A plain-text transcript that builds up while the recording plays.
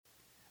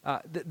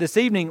This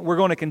evening, we're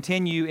going to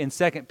continue in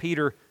 2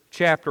 Peter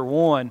chapter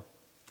 1,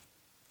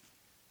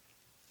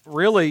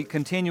 really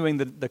continuing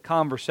the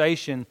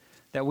conversation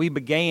that we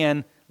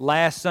began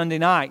last Sunday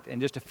night,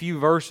 and just a few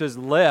verses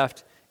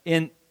left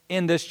in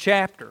this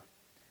chapter.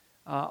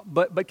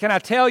 But can I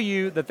tell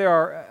you that there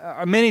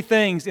are many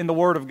things in the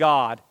Word of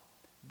God,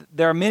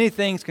 there are many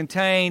things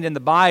contained in the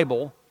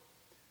Bible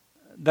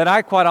that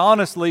I quite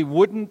honestly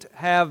wouldn't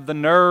have the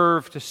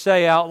nerve to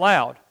say out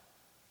loud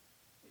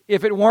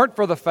if it weren't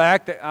for the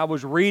fact that I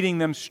was reading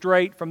them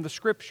straight from the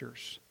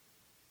Scriptures.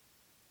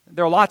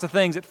 There are lots of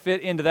things that fit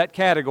into that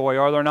category,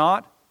 are there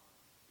not?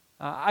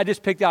 I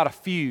just picked out a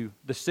few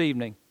this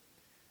evening.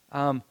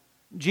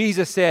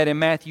 Jesus said in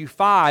Matthew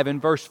 5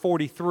 and verse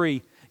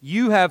 43,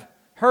 "You have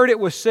heard it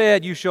was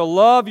said, you shall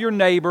love your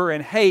neighbor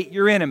and hate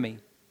your enemy.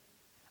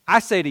 I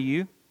say to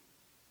you,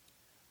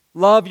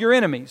 love your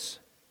enemies.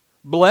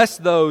 Bless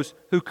those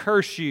who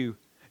curse you.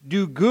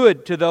 Do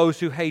good to those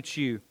who hate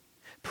you.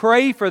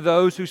 Pray for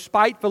those who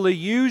spitefully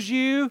use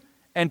you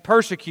and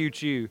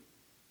persecute you,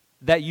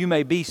 that you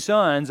may be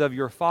sons of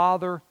your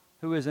Father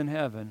who is in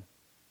heaven."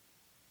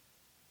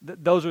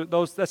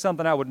 That's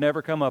something I would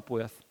never come up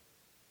with.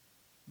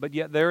 But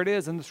yet there it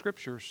is in the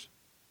Scriptures.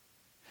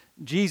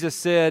 Jesus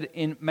said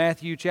in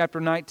Matthew chapter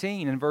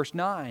 19 and verse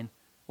 9,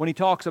 when He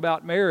talks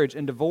about marriage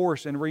and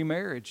divorce and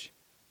remarriage,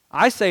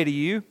 "I say to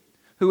you,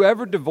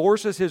 whoever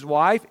divorces his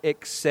wife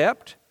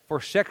except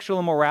for sexual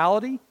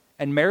immorality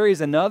and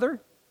marries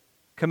another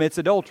commits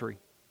adultery.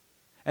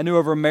 And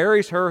whoever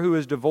marries her who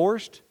is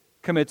divorced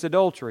commits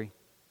adultery."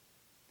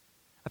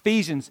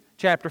 Ephesians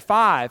chapter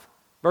 5,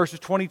 verses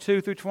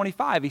 22 through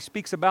 25, he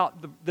speaks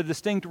about the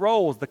distinct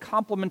roles, the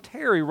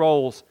complementary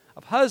roles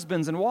of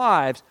husbands and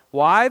wives.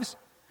 Wives,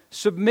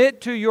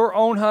 submit to your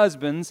own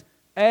husbands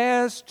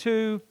as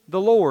to the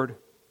Lord.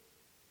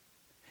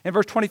 In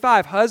verse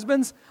 25,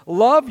 husbands,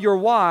 love your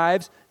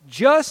wives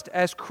just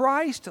as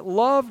Christ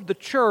loved the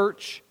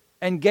church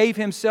and gave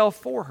Himself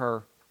for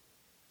her.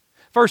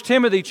 1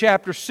 Timothy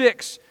chapter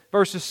 6,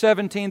 verses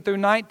 17 through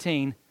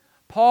 19,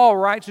 Paul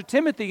writes to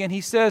Timothy and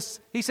he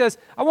says,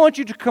 "I want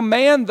you to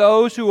command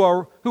those who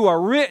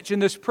are rich in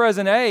this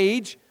present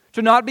age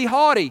to not be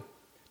haughty,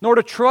 nor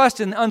to trust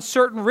in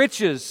uncertain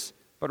riches,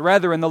 but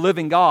rather in the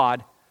living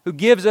God, who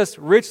gives us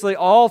richly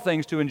all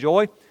things to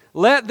enjoy.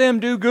 Let them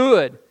do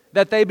good,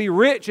 that they be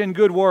rich in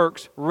good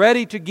works,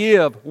 ready to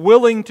give,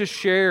 willing to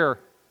share,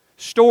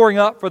 storing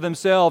up for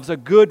themselves a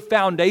good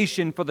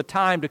foundation for the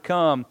time to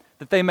come,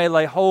 that they may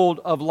lay hold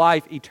of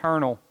life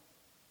eternal."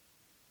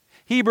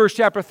 Hebrews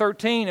chapter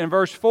 13 and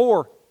verse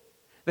 4,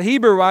 the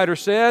Hebrew writer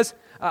says,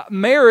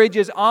 "Marriage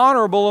is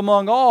honorable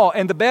among all,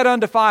 and the bed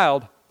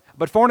undefiled.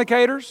 But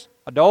fornicators,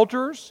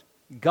 adulterers,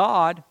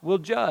 God will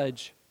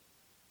judge."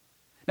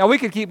 Now we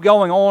could keep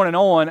going on and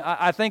on.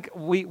 I think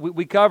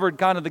we covered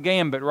kind of the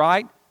gambit,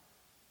 right?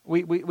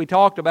 We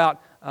talked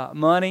about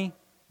money,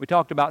 we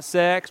talked about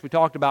sex, we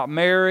talked about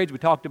marriage, we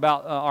talked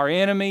about our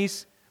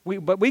enemies.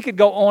 But we could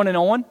go on and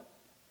on.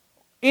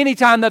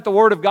 Anytime that the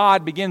Word of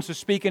God begins to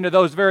speak into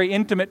those very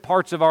intimate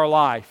parts of our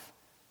life.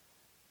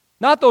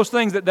 Not those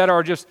things that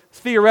are just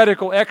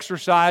theoretical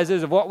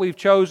exercises of what we've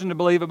chosen to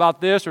believe about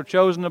this or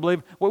chosen to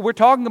believe. We're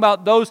talking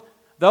about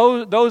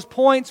those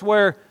points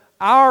where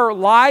our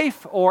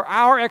life or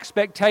our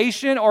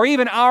expectation or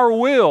even our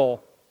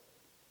will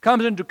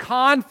comes into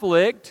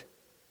conflict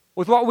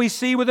with what we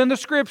see within the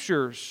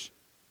Scriptures.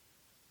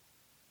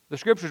 The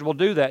Scriptures will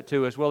do that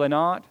to us, will they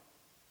not?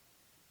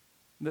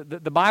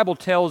 The Bible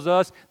tells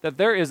us that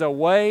there is a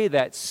way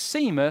that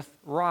seemeth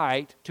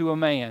right to a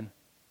man.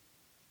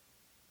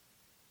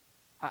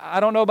 I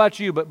don't know about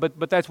you,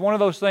 but that's one of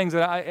those things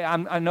that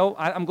I know.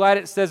 I'm glad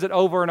it says it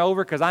over and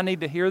over because I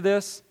need to hear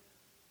this.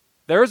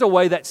 There is a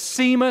way that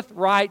seemeth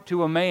right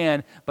to a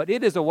man, but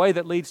it is a way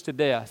that leads to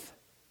death.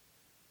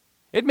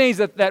 It means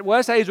that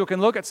Wes Hazel can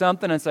look at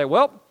something and say,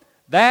 "Well,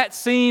 that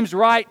seems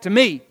right to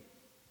me,"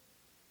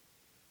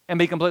 and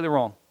be completely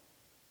wrong.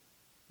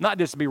 Not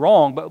just be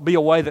wrong, but be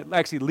a way that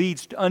actually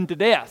leads unto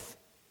death.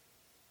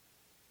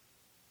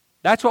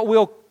 That's what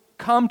we'll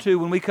come to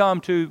when we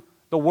come to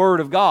the Word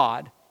of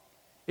God.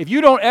 If you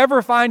don't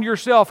ever find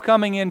yourself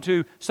coming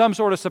into some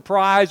sort of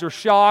surprise or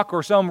shock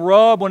or some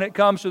rub when it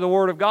comes to the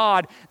Word of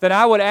God, then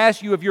I would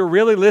ask you if you're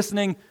really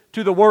listening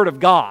to the Word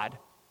of God.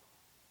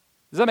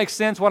 Does that make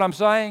sense what I'm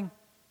saying?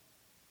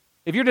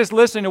 If you're just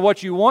listening to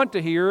what you want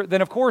to hear,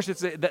 then of course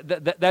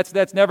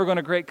that's never going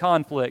to create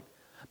conflict.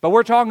 But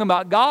we're talking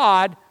about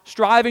God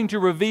striving to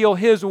reveal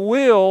His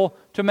will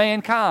to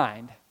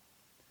mankind.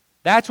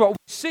 That's what we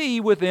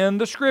see within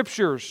the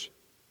Scriptures.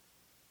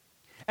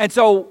 And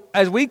so,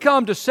 as we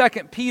come to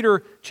 2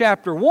 Peter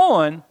chapter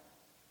 1,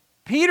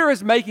 Peter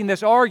is making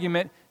this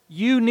argument,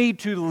 you need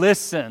to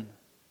listen.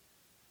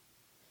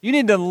 You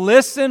need to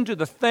listen to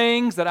the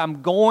things that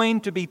I'm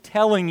going to be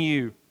telling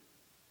you.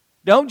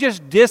 Don't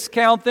just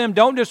discount them.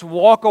 Don't just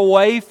walk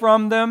away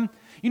from them.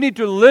 You need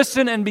to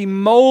listen and be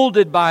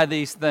molded by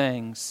these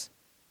things.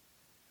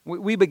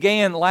 We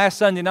began last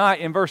Sunday night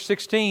in verse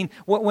 16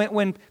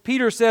 when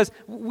Peter says,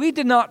 "We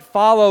did not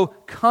follow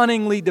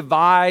cunningly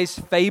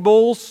devised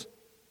fables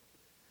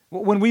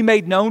when we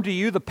made known to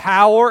you the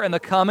power and the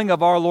coming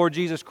of our Lord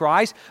Jesus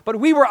Christ, but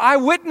we were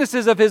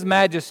eyewitnesses of His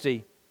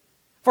majesty.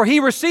 For He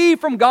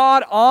received from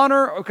God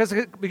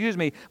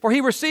for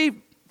He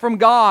received from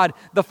God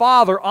the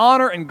Father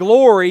honor and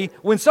glory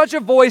when such a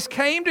voice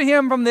came to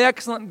Him from the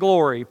excellent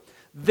glory.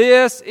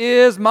 This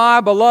is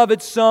my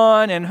beloved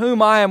Son, in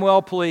whom I am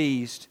well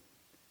pleased.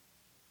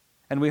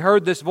 And we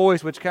heard this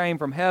voice which came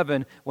from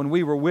heaven when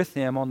we were with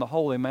Him on the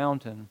holy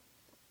mountain.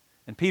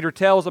 And Peter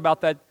tells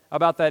about that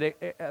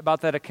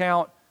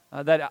account,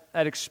 that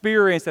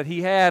experience that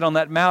he had on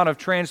that Mount of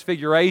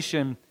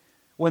Transfiguration,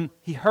 when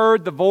he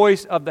heard the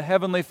voice of the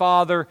Heavenly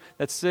Father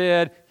that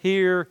said,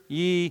 "Hear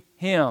ye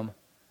Him."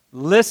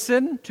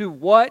 Listen to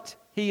what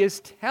He is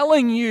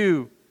telling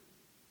you.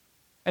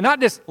 And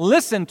not just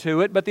listen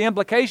to it, but the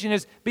implication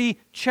is be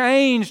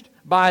changed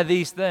by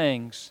these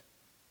things.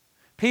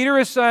 Peter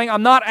is saying,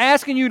 I'm not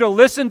asking you to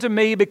listen to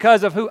me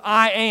because of who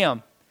I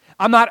am.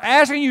 I'm not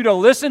asking you to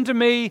listen to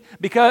me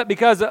because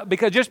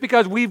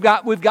we've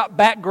got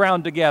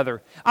background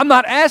together. I'm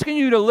not asking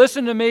you to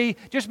listen to me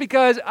just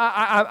because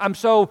I'm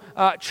so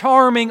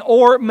charming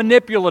or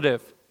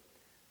manipulative.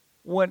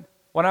 When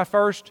I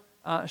first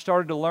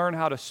started to learn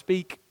how to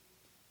speak,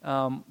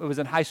 it was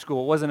in high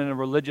school. It wasn't in a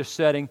religious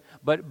setting,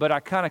 but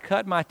I kind of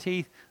cut my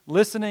teeth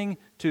listening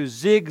to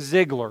Zig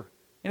Ziglar.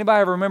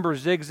 Anybody ever remember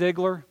Zig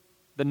Ziglar?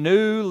 The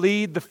New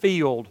Lead the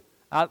Field.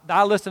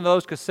 I listened to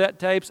those cassette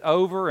tapes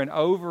over and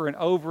over and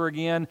over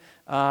again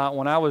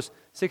when I was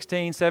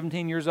 16,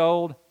 17 years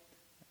old.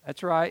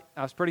 That's right.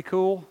 I was pretty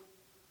cool.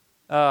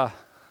 That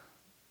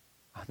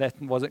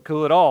wasn't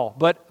cool at all.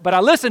 But I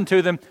listened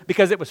to them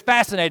because it was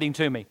fascinating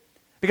to me.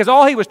 Because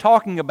all he was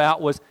talking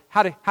about was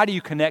how do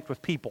you connect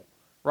with people,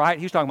 right?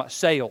 He was talking about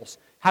sales.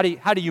 How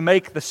do you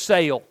make the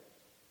sale?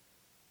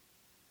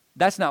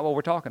 That's not what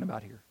we're talking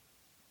about here.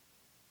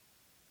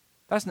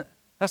 That's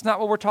not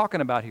what we're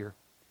talking about here.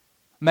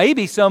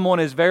 Maybe someone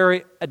is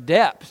very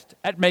adept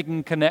at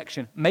making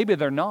connection. Maybe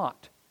they're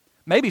not.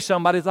 Maybe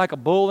somebody's like a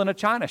bull in a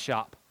china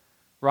shop,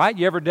 right?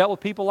 You ever dealt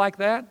with people like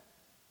that?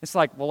 It's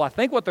like, well, I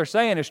think what they're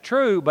saying is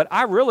true, but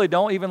I really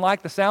don't even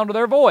like the sound of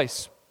their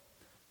voice,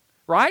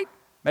 right?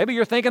 Maybe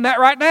you're thinking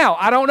that right now.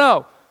 I don't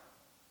know.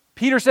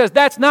 Peter says,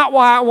 that's not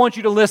why I want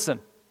you to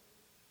listen.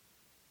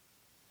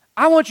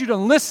 I want you to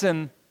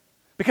listen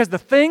because the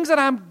things that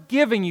I'm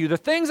giving you, the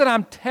things that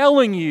I'm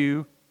telling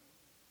you,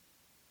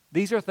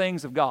 these are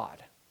things of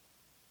God.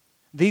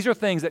 These are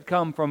things that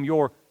come from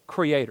your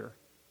Creator.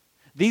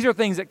 These are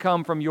things that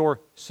come from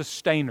your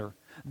Sustainer.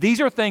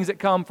 These are things that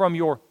come from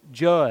your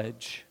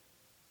Judge.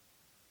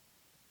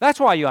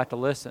 That's why you have to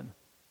listen.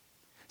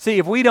 See,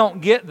 if we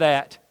don't get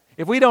that,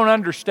 if we don't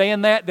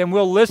understand that, then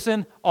we'll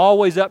listen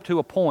always up to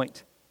a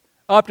point,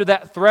 up to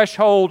that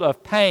threshold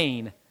of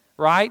pain,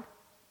 right?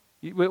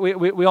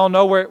 We all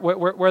know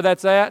where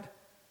that's at.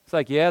 It's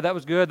like, yeah, that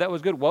was good, that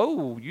was good.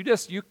 Whoa,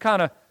 you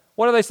kind of,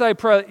 what do they say?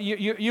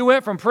 You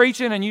went from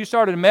preaching and you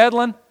started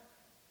meddling.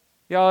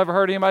 Y'all ever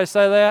heard anybody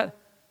say that?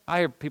 I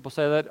hear people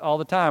say that all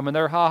the time, and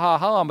they're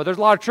ha, but there's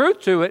a lot of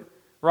truth to it,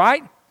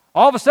 right?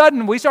 All of a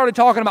sudden, we started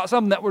talking about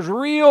something that was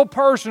real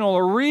personal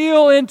or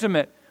real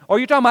intimate. Or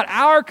you're talking about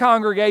our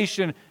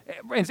congregation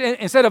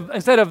instead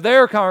of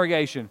their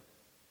congregation.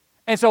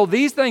 And so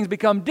these things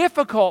become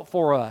difficult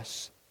for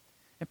us.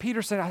 And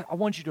Peter said, I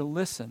want you to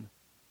listen.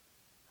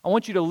 I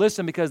want you to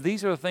listen because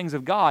these are the things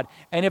of God.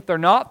 And if they're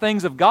not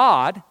things of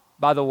God,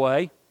 by the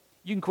way,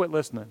 you can quit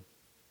listening.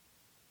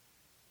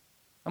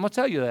 I'm going to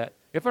tell you that.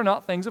 If they're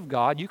not things of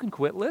God, you can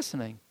quit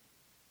listening.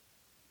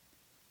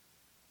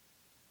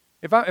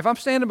 If I'm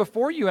standing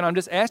before you and I'm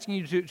just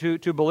asking you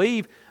to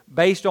believe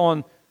based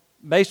on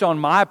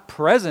my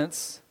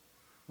presence,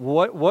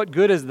 what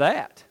good is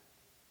that?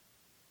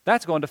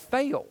 That's going to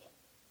fail.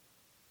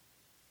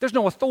 There's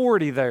no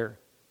authority there,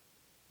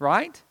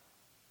 right?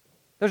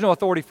 There's no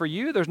authority for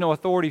you. There's no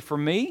authority for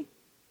me.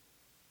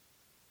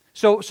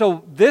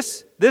 So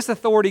this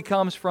authority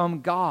comes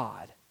from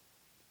God.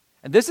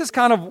 And this is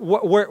kind of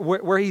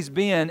where He's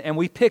been, and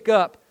we pick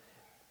up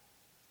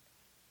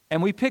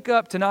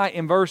tonight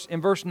in verse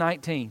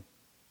 19,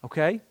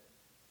 okay?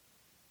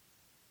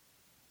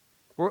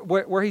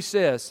 Where he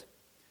says,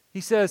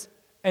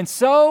 and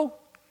so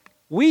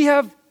we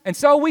have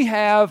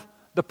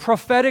the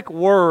prophetic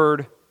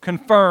word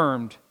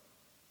confirmed,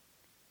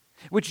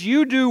 which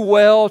you do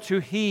well to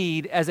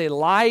heed as a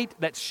light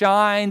that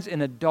shines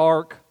in a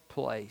dark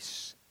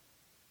place.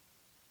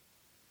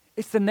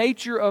 It's the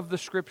nature of the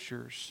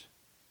Scriptures.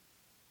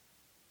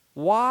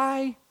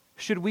 Why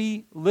should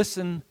we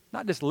listen,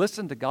 not just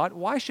listen to God,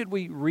 why should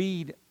we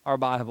read our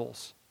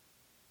Bibles?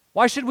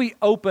 Why should we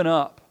open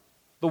up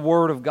the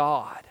Word of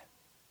God?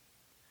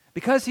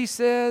 Because He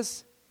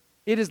says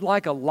it is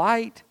like a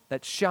light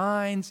that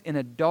shines in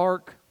a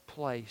dark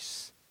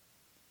place.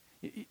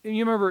 You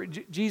remember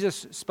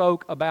Jesus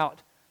spoke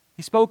about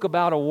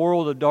a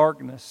world of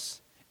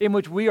darkness in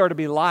which we are to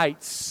be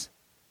lights.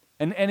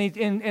 And he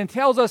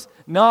tells us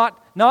not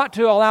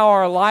to allow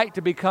our light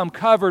to become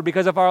covered,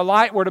 because if our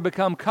light were to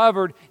become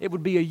covered, it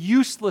would be a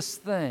useless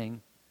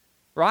thing.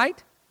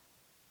 Right?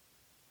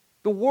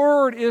 The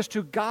Word is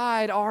to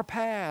guide our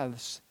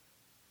paths.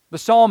 The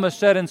psalmist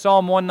said in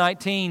Psalm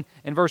 119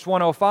 and verse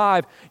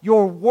 105,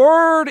 Your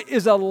Word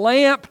is a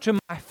lamp to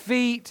my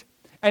feet,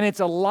 and it's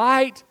a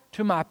light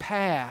to my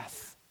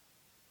path.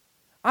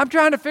 I'm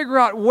trying to figure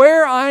out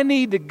where I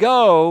need to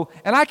go,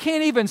 and I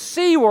can't even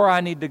see where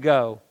I need to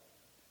go.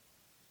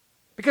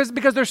 Because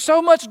there's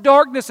so much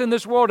darkness in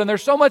this world, and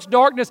there's so much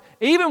darkness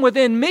even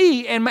within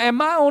me and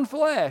my own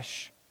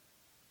flesh.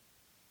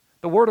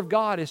 The Word of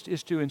God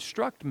is to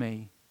instruct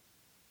me.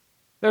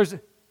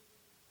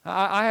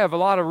 I have a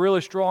lot of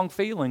really strong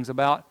feelings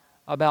about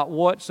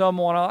what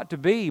someone ought to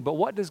be, but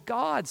what does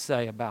God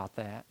say about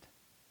that?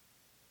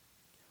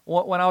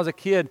 When I was a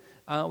kid,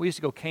 we used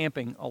to go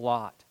camping a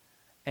lot.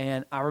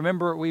 And I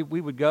remember we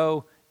would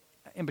go,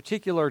 in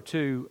particular,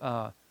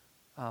 to...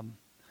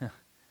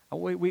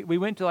 We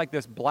went to like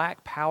this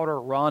black powder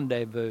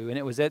rendezvous, and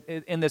it was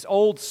in this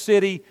old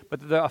city,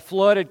 but a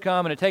flood had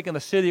come and had taken the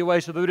city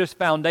away, so there were just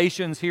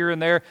foundations here and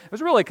there. It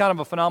was really kind of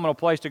a phenomenal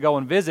place to go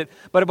and visit.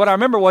 But what I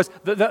remember was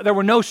there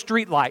were no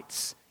street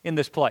lights in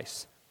this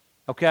place.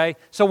 Okay?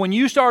 So when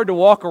you started to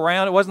walk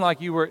around, it wasn't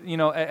like you were,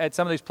 at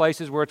some of these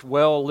places where it's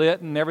well lit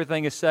and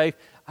everything is safe.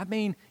 I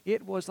mean,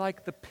 it was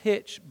like the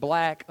pitch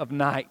black of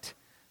night.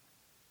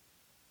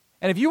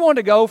 And if you wanted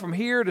to go from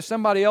here to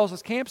somebody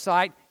else's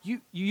campsite,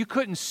 you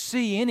couldn't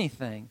see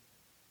anything.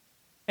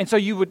 And so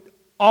you would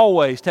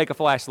always take a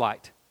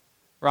flashlight,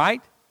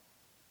 right?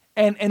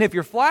 And if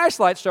your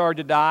flashlight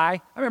started to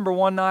die, I remember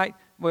one night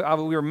we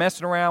were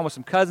messing around with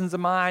some cousins of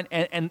mine,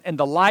 and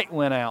the light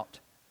went out.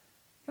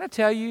 Can I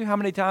tell you how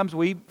many times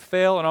we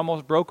fell and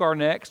almost broke our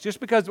necks? Just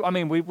because, I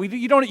mean,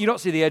 you don't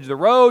see the edge of the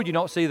road, you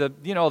don't see the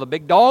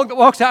big dog that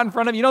walks out in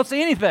front of you, you don't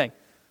see anything.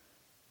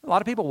 A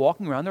lot of people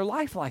walking around their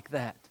life like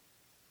that.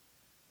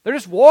 They're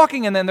just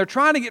walking, and then they're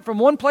trying to get from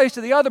one place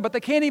to the other, but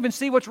they can't even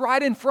see what's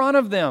right in front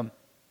of them.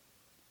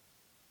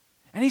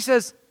 And he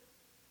says,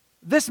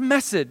 this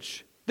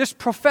message, this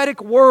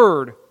prophetic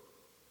word,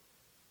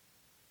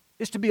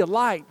 is to be a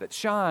light that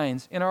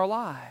shines in our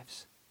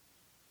lives.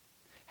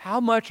 How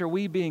much are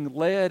we being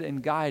led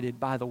and guided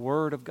by the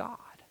Word of God?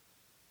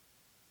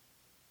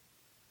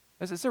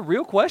 It's a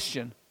real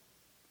question.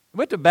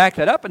 We have to back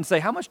that up and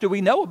say, how much do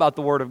we know about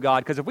the Word of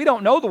God? Because if we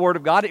don't know the Word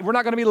of God, we're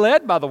not going to be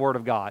led by the Word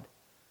of God.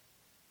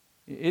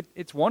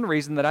 It's one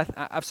reason that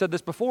I've said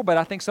this before, but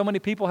I think so many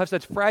people have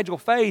such fragile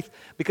faith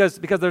because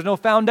there's no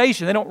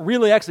foundation. They don't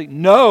really actually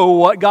know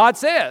what God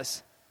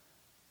says.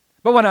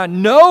 But when I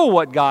know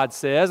what God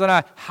says and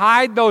I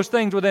hide those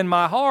things within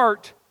my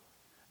heart,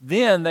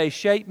 then they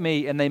shape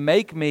me and they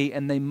make me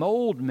and they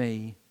mold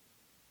me.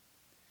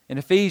 In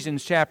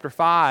Ephesians chapter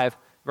 5,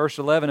 verse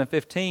 11 and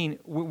 15,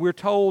 we're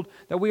told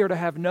that we are to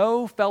have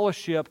no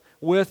fellowship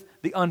with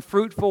the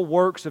unfruitful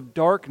works of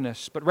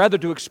darkness, but rather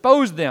to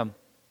expose them.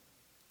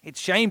 It's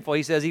shameful,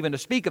 he says, even to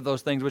speak of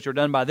those things which are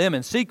done by them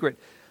in secret.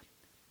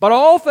 But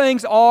all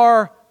things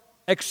are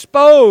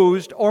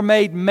exposed or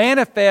made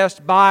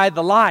manifest by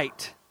the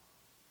light.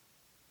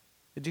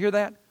 Did you hear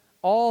that?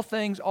 All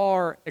things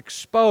are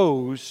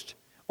exposed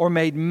or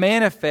made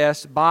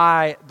manifest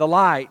by the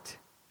light.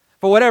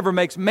 For whatever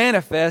makes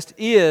manifest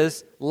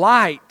is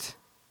light.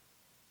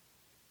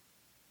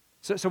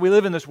 So we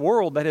live in this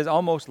world that has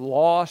almost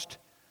lost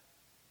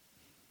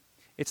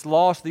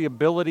the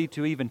ability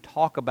to even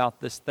talk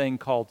about this thing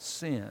called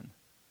sin.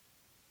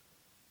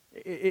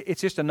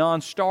 It's just a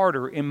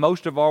non-starter in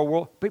most of our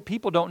world.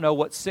 People don't know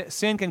what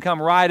sin can come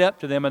right up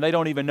to them, and they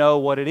don't even know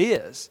what it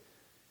is.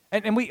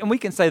 And we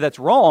can say that's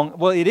wrong.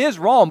 Well, it is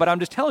wrong, but I'm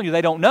just telling you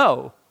they don't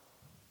know.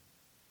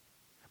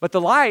 But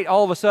the light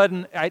all of a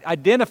sudden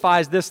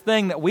identifies this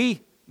thing that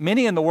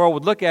many in the world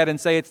would look at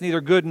and say it's neither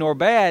good nor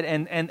bad,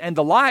 and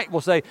the light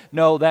will say,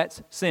 no,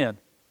 that's sin.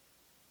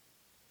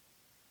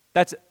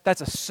 That's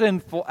a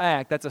sinful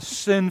act. That's a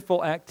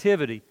sinful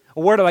activity.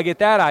 Well, where do I get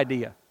that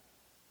idea?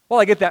 Well,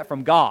 I get that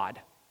from God.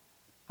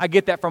 I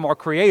get that from our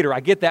Creator.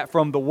 I get that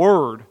from the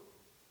Word.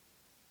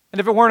 And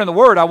if it weren't in the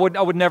Word, I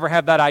would never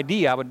have that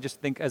idea. I would just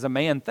think as a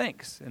man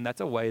thinks, and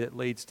that's a way that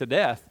leads to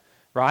death,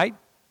 right?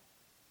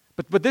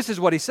 But this is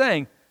what he's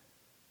saying.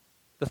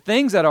 The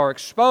things that are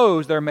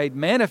exposed, they're made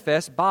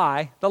manifest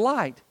by the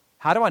light.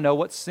 How do I know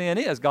what sin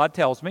is? God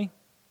tells me.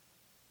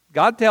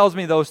 God tells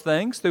me those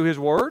things through His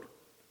Word.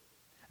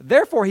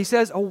 Therefore, he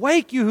says,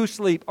 awake you who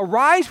sleep,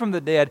 arise from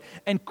the dead,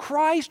 and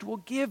Christ will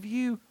give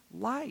you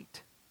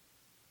light.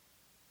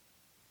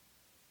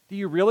 Do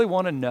you really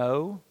want to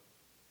know?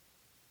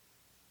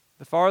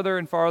 The farther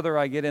and farther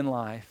I get in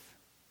life,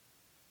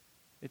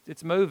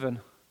 it's moving,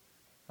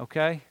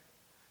 okay?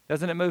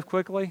 Doesn't it move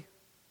quickly?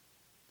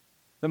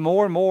 The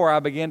more and more I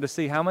begin to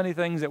see how many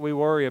things that we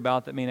worry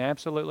about that mean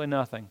absolutely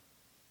nothing.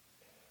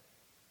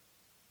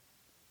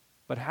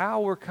 But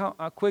how we're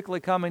quickly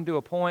coming to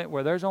a point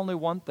where there's only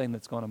one thing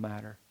that's going to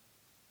matter.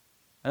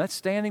 And that's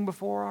standing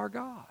before our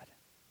God.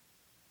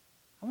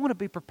 I want to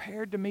be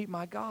prepared to meet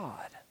my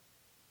God.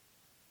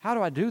 How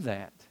do I do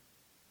that?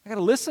 I got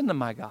to listen to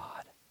my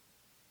God.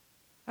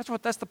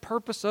 That's the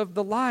purpose of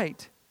the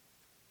light.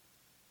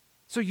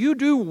 So you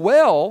do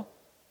well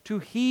to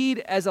heed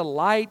as a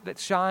light that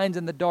shines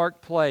in the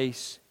dark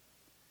place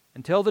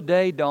until the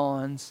day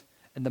dawns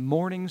and the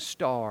morning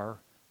star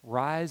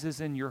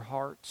rises in your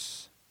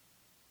hearts.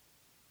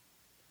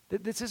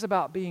 This is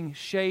about being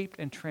shaped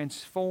and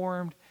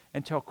transformed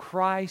until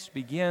Christ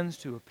begins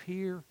to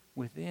appear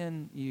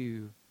within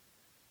you.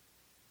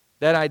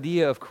 That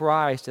idea of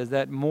Christ as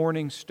that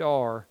morning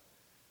star,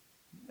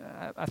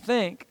 I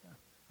think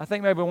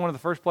maybe one of the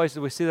first places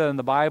we see that in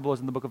the Bible is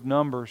in the book of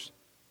Numbers.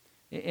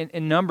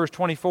 In Numbers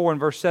 24 and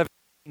verse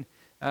 17,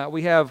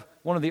 we have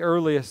one of the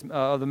earliest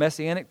of the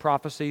Messianic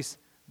prophecies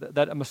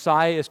that a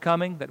Messiah is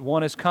coming, that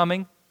one is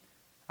coming.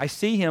 I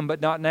see him,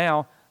 but not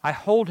now. I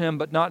hold him,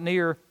 but not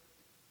near.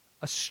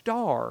 A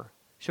star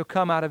shall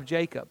come out of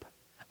Jacob.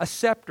 A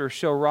scepter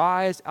shall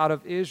rise out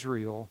of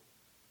Israel.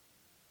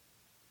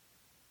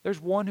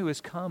 There's one who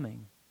is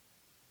coming.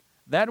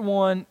 That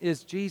one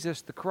is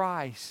Jesus the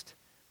Christ.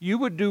 You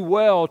would do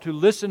well to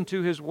listen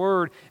to His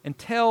word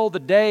until the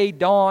day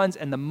dawns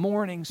and the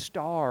morning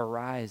star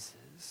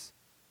rises.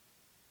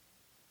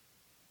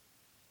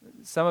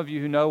 Some of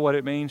you who know what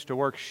it means to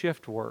work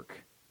shift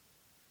work,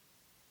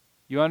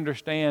 you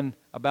understand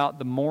about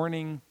the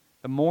morning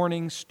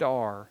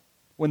star,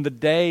 when the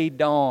day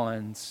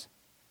dawns.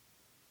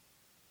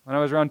 When I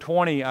was around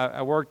 20,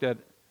 I worked in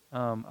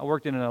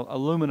an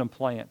aluminum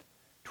plant.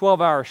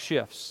 12-hour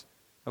shifts,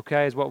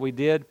 okay, is what we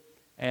did,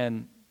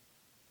 and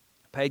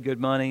paid good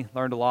money,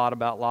 learned a lot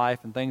about life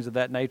and things of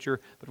that nature.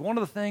 But one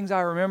of the things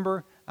I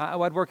remember,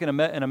 I'd work in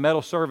a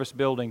metal service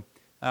building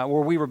where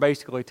we were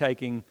basically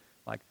taking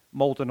like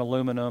molten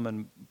aluminum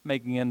and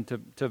making it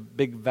into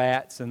big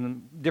vats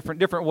and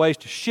different ways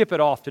to ship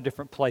it off to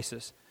different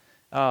places.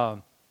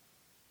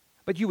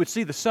 But you would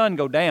see the sun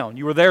go down.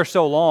 You were there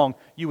so long,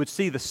 you would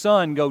see the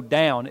sun go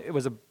down. It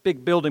was a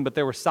big building, but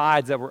there were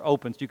sides that were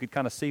open, so you could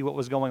kind of see what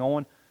was going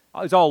on.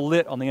 It was all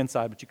lit on the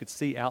inside, but you could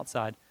see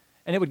outside.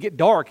 And it would get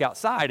dark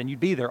outside, and you'd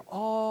be there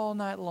all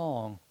night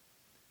long.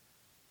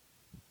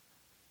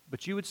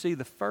 But you would see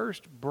the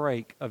first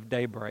break of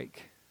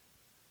daybreak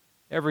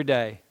every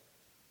day.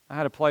 I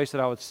had a place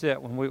that I would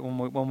sit when we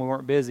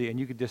weren't busy, and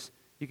you could just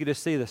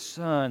see the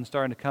sun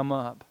starting to come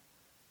up.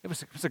 It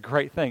was a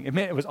great thing. It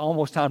meant it was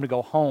almost time to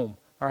go home.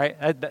 All right,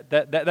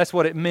 that's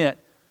what it meant.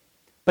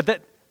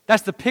 But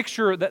that's the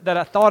picture that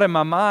I thought in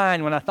my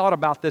mind when I thought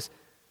about this,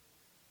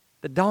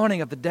 the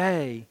dawning of the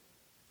day.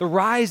 The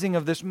rising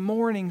of this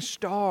morning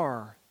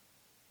star.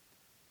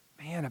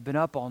 Man, I've been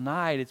up all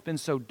night. It's been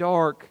so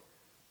dark.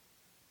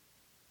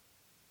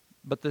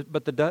 But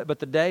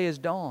the day is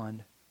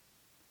dawned.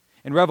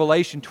 In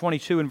Revelation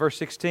 22 and verse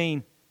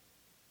 16,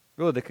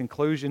 really the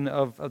conclusion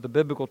of the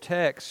biblical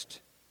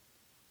text,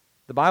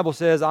 the Bible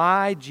says,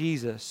 I,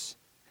 Jesus,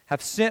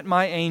 have sent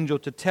my angel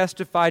to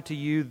testify to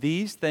you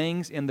these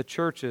things in the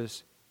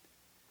churches.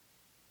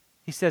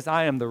 He says,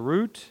 I am the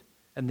root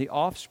and the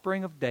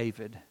offspring of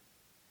David,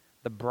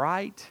 the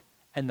bright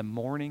and the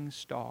morning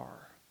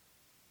star.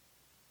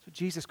 So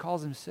Jesus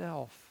calls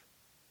Himself.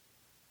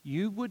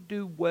 You would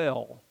do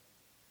well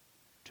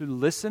to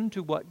listen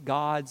to what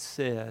God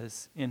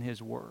says in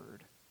His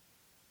Word.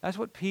 That's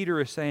what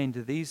Peter is saying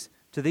to these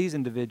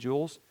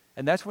individuals,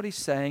 and that's what he's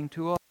saying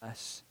to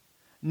us.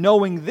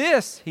 Knowing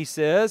this, he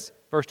says,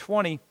 verse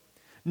 20,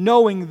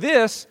 knowing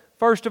this,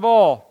 first of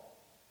all,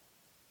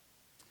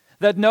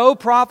 that no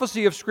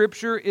prophecy of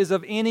Scripture is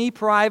of any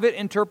private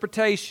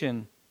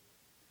interpretation.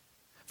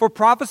 For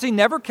prophecy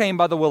never came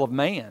by the will of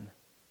man,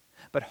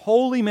 but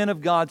holy men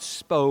of God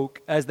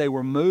spoke as they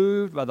were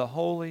moved by the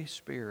Holy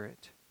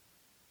Spirit.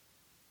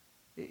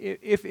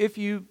 If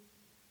you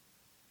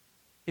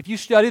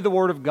study the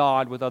Word of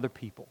God with other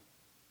people,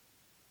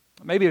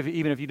 maybe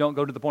even if you don't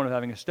go to the point of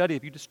having a study,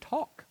 if you just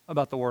talk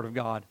about the Word of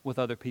God with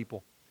other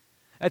people,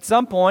 at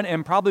some point,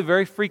 and probably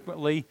very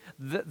frequently,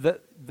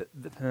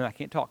 I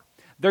can't talk,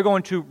 they're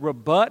going to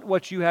rebut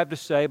what you have to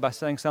say by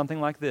saying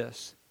something like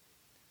this.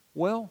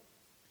 Well,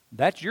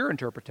 that's your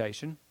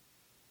interpretation.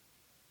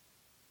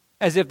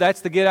 As if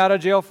that's the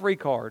get-out-of-jail-free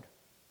card.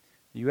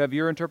 You have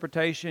your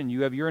interpretation,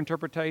 you have your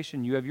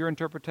interpretation, you have your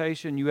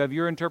interpretation, you have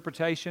your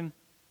interpretation.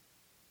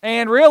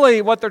 And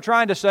really what they're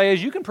trying to say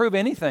is you can prove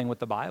anything with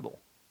the Bible.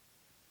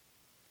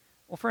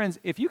 Well, friends,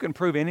 if you can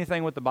prove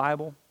anything with the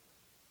Bible,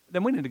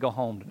 then we need to go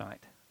home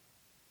tonight.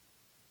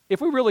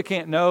 If we really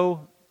can't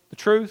know the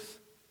truth,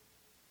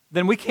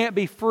 then we can't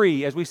be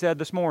free, as we said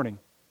this morning.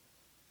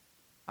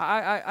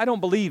 I don't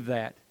believe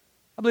that.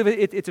 I believe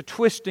it's a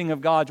twisting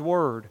of God's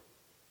Word.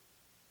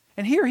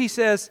 And here he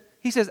says,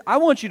 I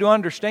want you to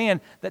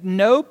understand that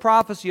no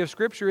prophecy of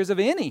Scripture is of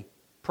any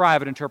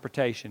private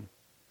interpretation.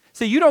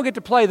 See, you don't get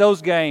to play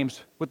those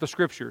games with the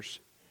Scriptures.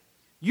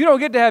 You don't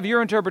get to have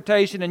your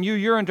interpretation and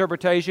your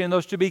interpretation, and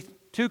those to be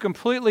two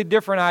completely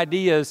different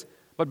ideas,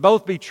 but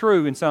both be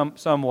true in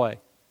some way.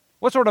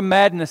 What sort of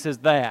madness is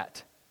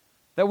that?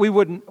 That we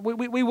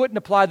wouldn't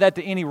apply that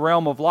to any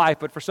realm of life,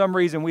 but for some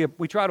reason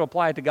we try to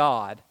apply it to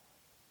God.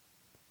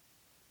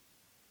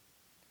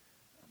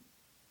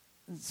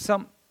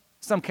 Some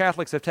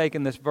Catholics have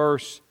taken this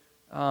verse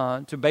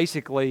to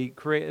basically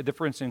create a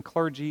difference in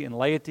clergy and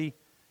laity,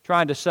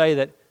 trying to say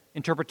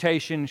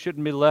interpretation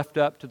shouldn't be left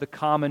up to the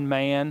common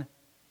man.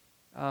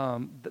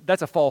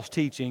 That's a false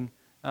teaching,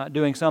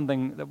 doing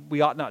something that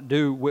we ought not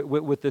do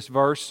with this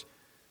verse.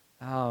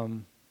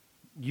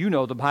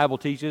 The Bible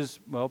teaches,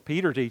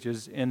 Peter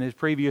teaches in his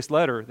previous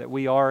letter that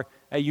we are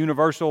a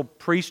universal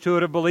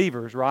priesthood of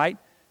believers, right?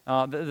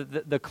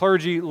 The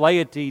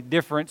clergy-laity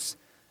difference,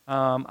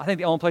 I think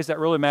the only place that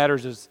really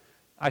matters is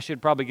I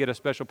should probably get a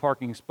special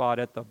parking spot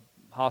at the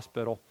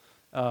hospital,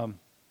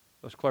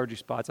 those clergy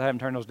spots. I haven't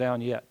turned those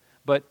down yet.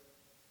 But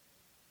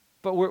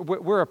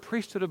we're a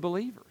priesthood of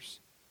believers,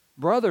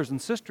 brothers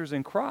and sisters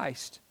in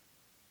Christ.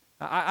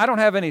 I don't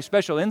have any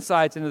special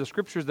insights into the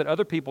Scriptures that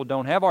other people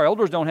don't have. Our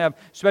elders don't have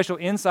special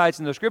insights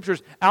into the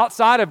Scriptures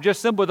outside of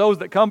just simply those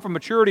that come from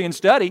maturity and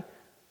study.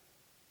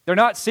 They're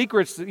not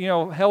secrets,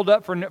 held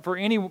up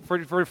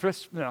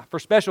for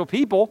special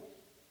people.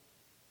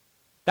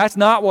 That's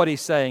not what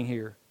he's saying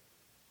here.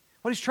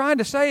 What he's trying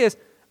to say is,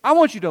 I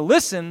want you to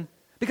listen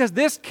because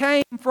this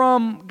came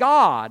from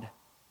God.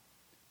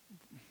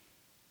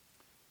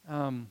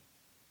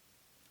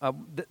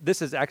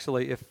 This is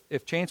actually,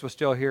 if Chance was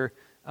still here,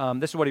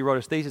 this is what he wrote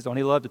his thesis on.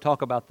 He loved to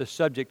talk about this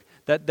subject,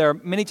 that there are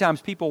many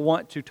times people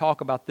want to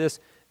talk about this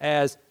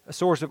as a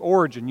source of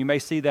origin. You may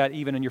see that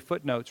even in your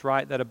footnotes,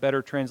 right? That a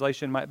better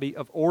translation might be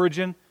of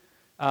origin.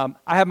 I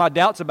have my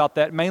doubts about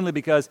that, mainly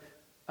because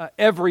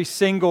every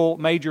single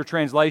major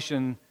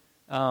translation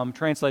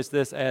translates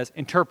this as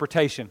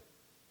interpretation.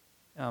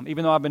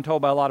 Even though I've been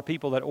told by a lot of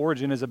people that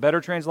origin is a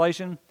better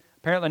translation,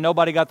 apparently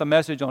nobody got the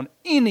message on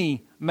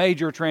any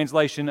major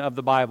translation of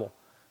the Bible.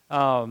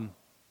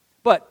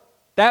 But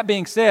that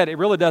being said, it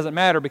really doesn't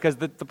matter because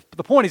the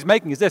point he's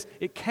making is this.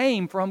 It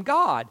came from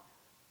God.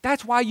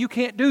 That's why you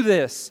can't do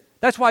this.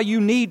 That's why you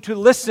need to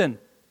listen.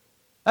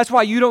 That's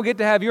why you don't get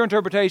to have your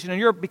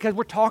interpretation because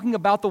we're talking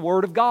about the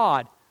Word of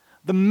God.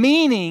 The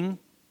meaning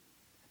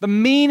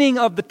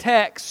of the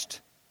text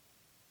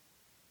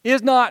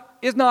is not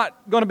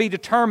going to be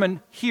determined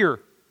here.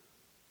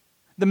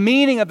 The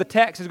meaning of the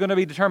text is going to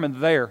be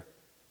determined there.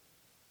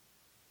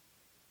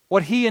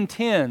 What he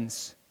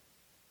intends.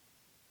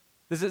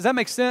 Does that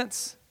make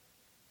sense?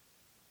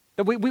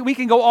 That we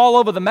can go all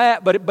over the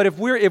map, but if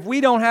we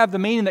don't have the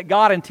meaning that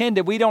God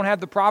intended, we don't have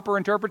the proper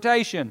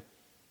interpretation.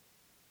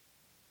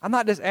 I'm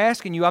not just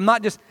asking you. I'm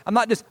not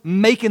just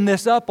making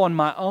this up on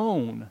my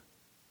own.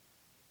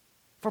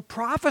 For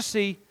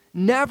prophecy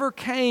never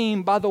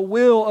came by the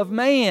will of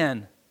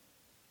man.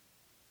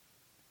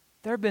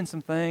 There have been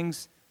some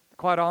things,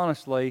 quite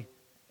honestly,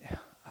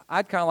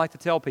 I'd kind of like to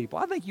tell people,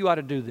 I think you ought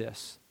to do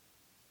this.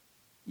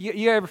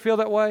 You ever feel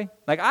that way?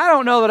 Like, I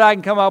don't know that I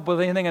can come up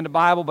with anything in the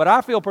Bible, but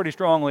I feel pretty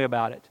strongly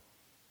about it.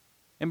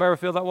 Anybody ever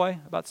feel that way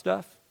about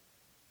stuff?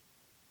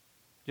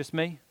 Just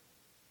me?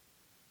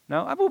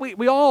 No? I mean,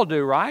 we all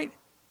do, right?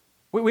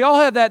 We all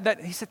have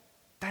that. He said,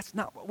 that's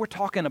not what we're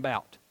talking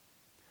about.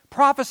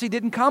 Prophecy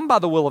didn't come by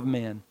the will of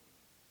men.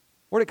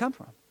 Where did it come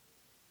from?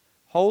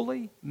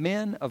 Holy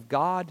men of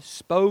God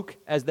spoke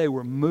as they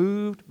were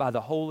moved by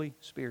the Holy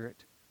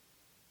Spirit.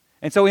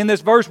 And so in this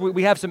verse,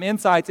 we have some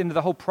insights into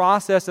the whole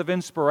process of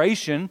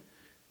inspiration.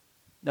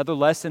 Another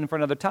lesson for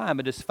another time,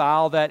 but just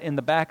file that in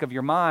the back of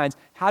your minds.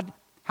 How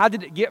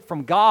did it get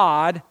from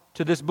God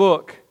to this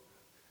book?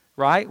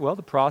 Right? Well,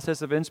 the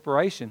process of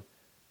inspiration,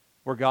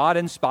 where God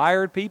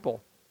inspired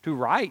people to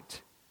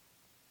write.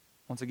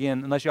 Once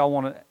again, unless y'all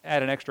want to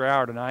add an extra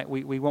hour tonight,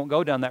 we won't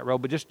go down that road,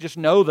 but just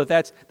know that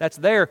that's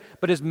there.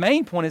 But his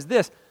main point is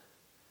this.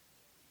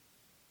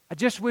 I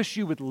just wish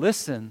you would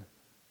listen,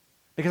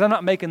 because I'm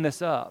not making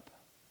this up.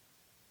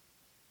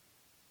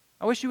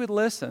 I wish you would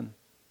listen.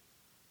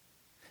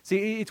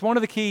 See, it's one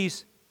of the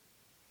keys.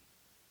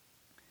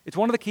 It's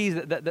one of the keys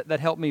that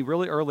helped me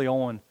really early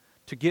on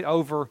to get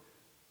over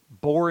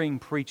boring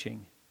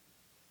preaching.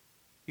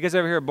 You guys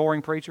ever hear a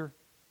boring preacher?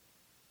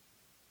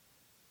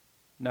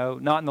 No,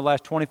 not in the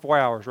last 24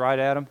 hours, right,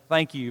 Adam?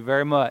 Thank you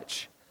very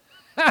much.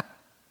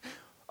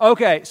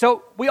 Okay,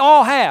 so we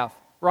all have,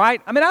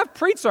 right? I mean, I've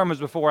preached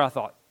sermons before. I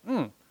thought,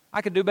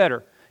 I could do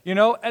better.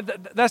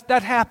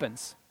 That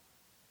happens.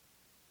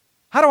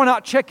 How do I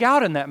not check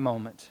out in that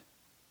moment?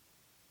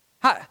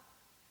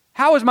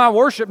 How is my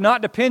worship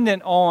not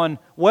dependent on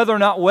whether or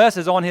not Wes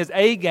is on his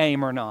A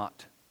game or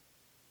not?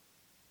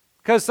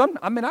 Because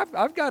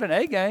I've got an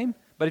A game,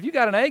 but if you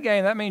got an A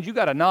game, that means you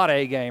got a not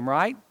A game,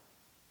 right?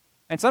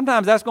 And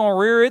sometimes that's going to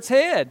rear its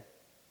head.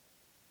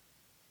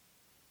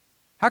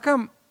 How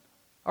do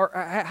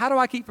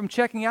I keep from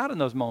checking out in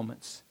those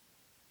moments?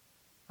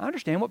 I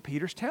understand what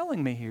Peter's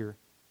telling me here.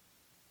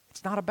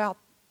 It's not about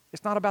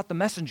the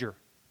messenger.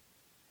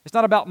 It's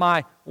not about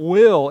my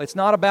will. It's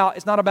not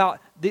about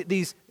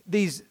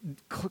these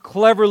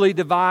cleverly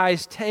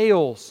devised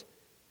tales.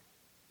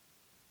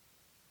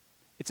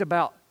 It's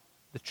about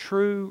the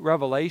true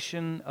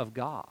revelation of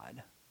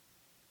God.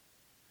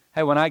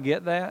 Hey, when I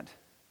get that,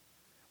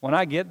 and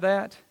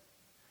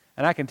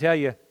I can tell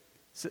you,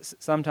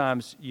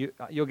 sometimes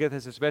you'll get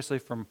this, especially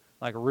from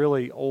like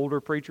really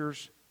older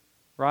preachers,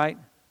 right?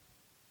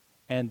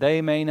 And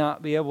they may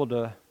not be able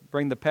to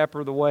bring the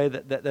pepper the way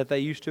that they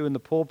used to in the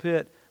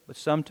pulpit, but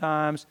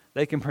sometimes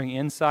they can bring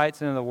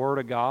insights into the Word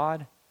of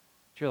God.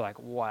 You're like,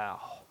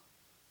 wow,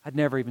 I'd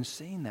never even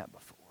seen that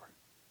before.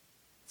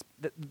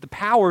 The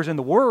power is in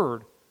the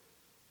Word,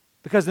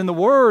 because in the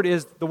Word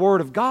is the Word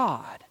of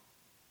God.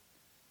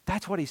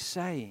 That's what he's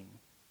saying.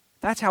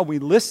 That's how we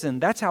listen.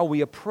 That's how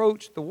we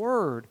approach the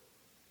Word.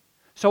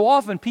 So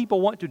often people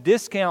want to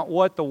discount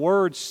what the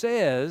Word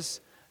says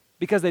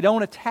because they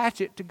don't attach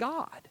it to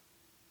God.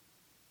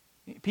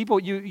 People,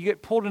 you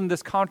get pulled into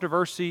this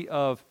controversy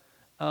of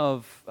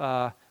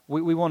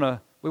we want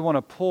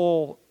to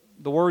pull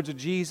the words of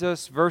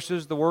Jesus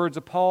versus the words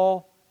of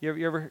Paul.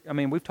 You ever? I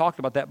mean, we've talked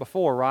about that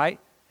before, right?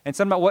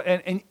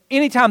 And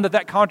any time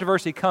that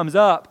controversy comes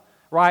up,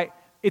 right,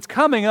 it's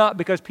coming up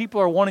because people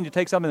are wanting to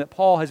take something that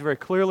Paul has very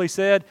clearly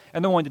said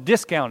and they're wanting to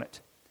discount it.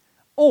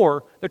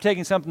 Or they're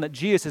taking something that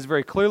Jesus has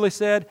very clearly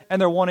said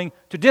and they're wanting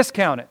to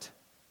discount it.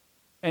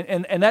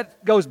 And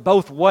that goes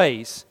both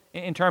ways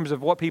in terms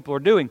of what people are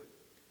doing.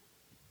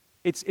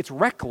 It's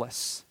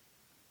reckless.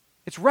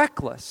 It's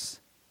reckless.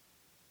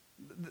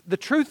 The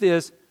truth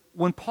is,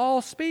 when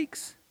Paul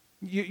speaks,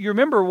 you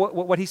remember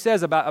what he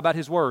says about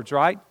his words,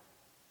 right?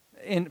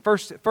 In 1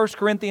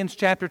 Corinthians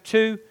chapter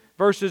 2,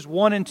 verses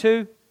 1 and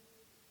 2.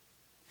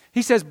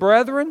 He says,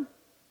 "Brethren,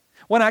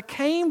 when I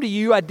came to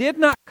you, I did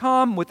not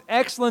come with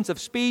excellence of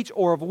speech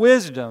or of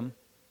wisdom,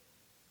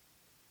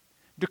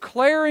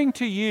 declaring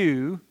to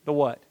you," the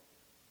what?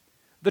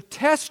 "The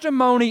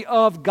testimony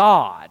of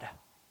God."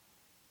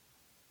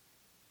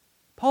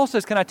 Paul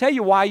says, can I tell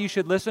you why you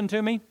should listen to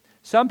me?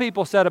 Some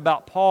people said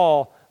about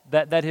Paul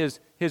that his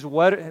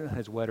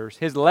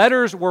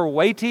letters were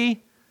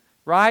weighty,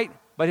 right?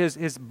 But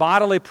his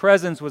bodily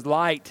presence was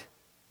light.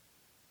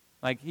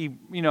 Like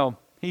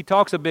he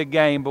talks a big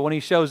game, but when he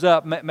shows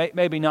up,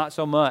 maybe not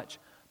so much.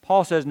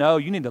 Paul says, no,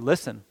 you need to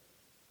listen.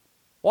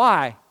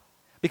 Why?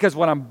 Because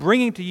what I'm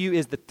bringing to you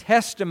is the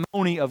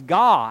testimony of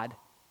God.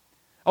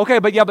 Okay,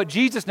 but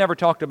Jesus never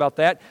talked about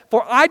that.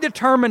 "For I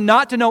determined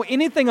not to know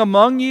anything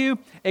among you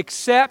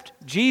except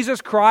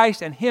Jesus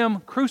Christ and Him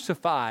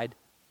crucified."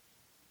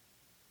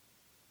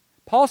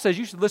 Paul says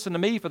you should listen to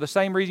me for the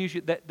same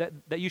reason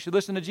that you should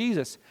listen to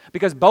Jesus.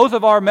 Because both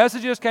of our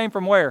messages came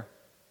from where?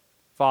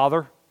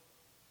 Father.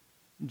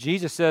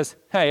 Jesus says,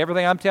 hey,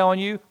 everything I'm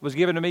telling you was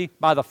given to me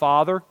by the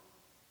Father.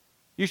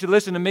 You should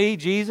listen to me,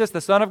 Jesus,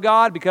 the Son of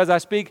God, because I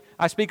speak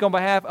on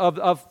behalf of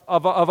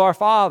our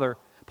Father.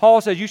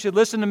 Paul says you should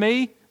listen to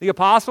me, the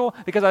apostle,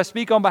 because I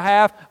speak on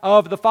behalf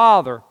of the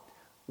Father.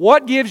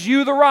 What gives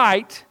you the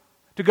right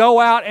to go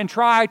out and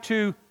try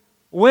to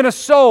win a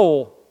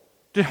soul,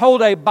 to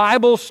hold a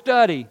Bible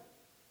study?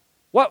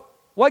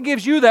 What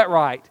gives you that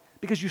right?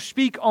 Because you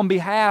speak on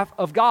behalf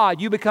of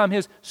God. You become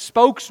His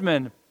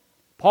spokesman.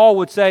 Paul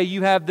would say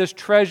you have this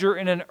treasure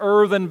in an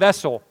earthen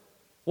vessel.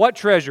 What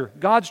treasure?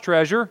 God's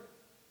treasure.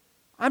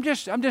 I'm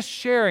just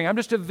sharing. I'm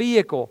just a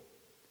vehicle.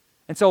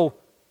 And so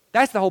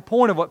that's the whole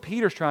point of what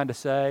Peter's trying to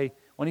say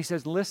when he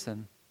says,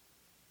 listen.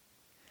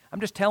 I'm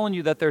just telling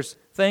you that there's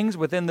things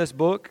within this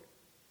book,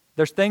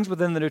 there's things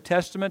within the New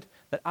Testament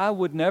that I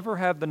would never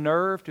have the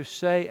nerve to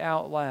say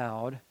out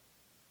loud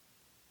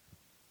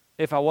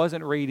if I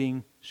wasn't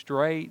reading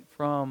straight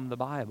from the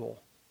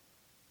Bible.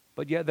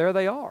 But yet there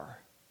they are.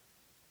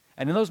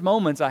 And in those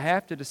moments I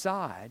have to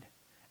decide,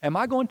 am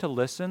I going to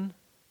listen?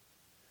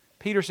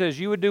 Peter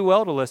says you would do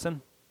well to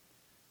listen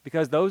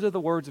because those are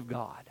the words of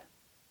God.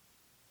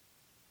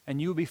 And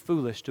you would be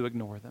foolish to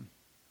ignore them.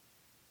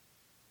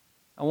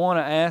 I want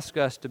to ask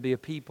us to be a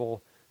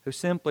people who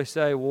simply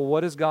say, well,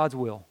 what is God's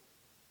will?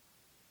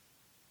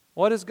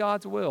 What is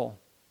God's will?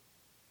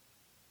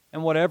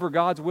 And whatever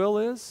God's will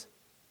is,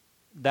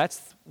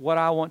 that's what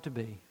I want to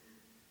be.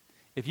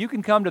 If you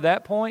can come to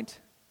that point,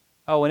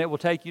 and it will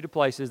take you to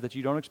places that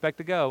you don't expect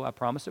to go, I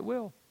promise it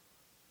will.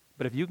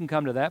 But if you can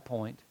come to that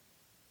point,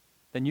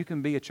 then you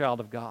can be a child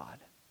of God,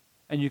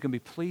 and you can be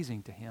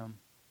pleasing to Him.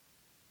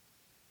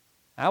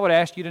 I would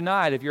ask you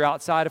tonight, if you're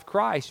outside of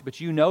Christ,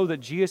 but you know that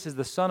Jesus is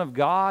the Son of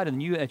God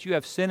and that you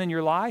have sin in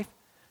your life,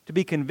 to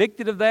be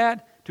convicted of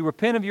that, to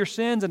repent of your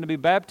sins, and to be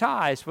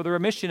baptized for the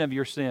remission of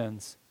your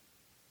sins.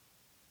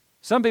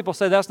 Some people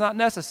say that's not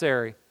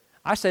necessary.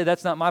 I say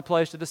that's not my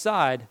place to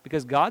decide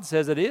because God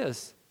says it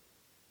is.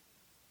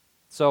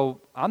 So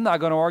I'm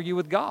not going to argue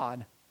with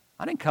God.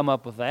 I didn't come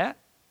up with that.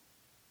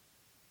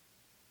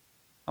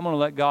 I'm going to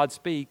let God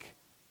speak.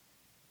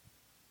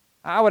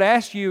 I would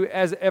ask you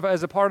as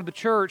a part of the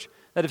church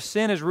that if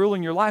sin is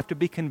ruling your life, to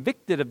be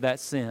convicted of that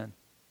sin.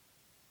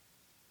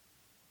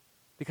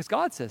 Because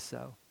God says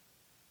so.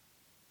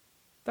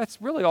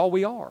 That's really all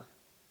we are.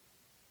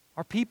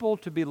 Are people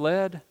to be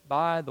led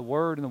by the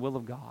Word and the will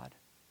of God.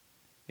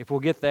 If we'll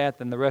get that,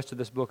 then the rest of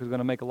this book is going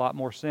to make a lot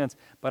more sense.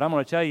 But I'm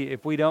going to tell you,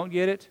 if we don't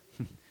get it,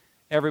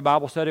 every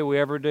Bible study we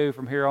ever do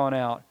from here on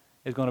out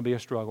is going to be a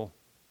struggle.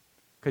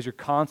 Because you're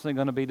constantly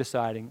going to be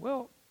deciding,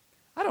 well,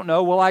 I don't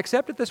know, will I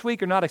accept it this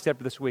week or not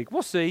accept it this week?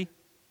 We'll see.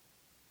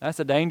 That's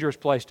a dangerous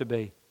place to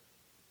be.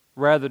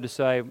 Rather to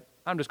say,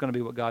 I'm just going to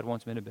be what God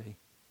wants me to be.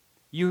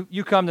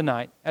 You come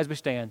tonight as we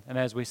stand and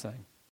as we sing.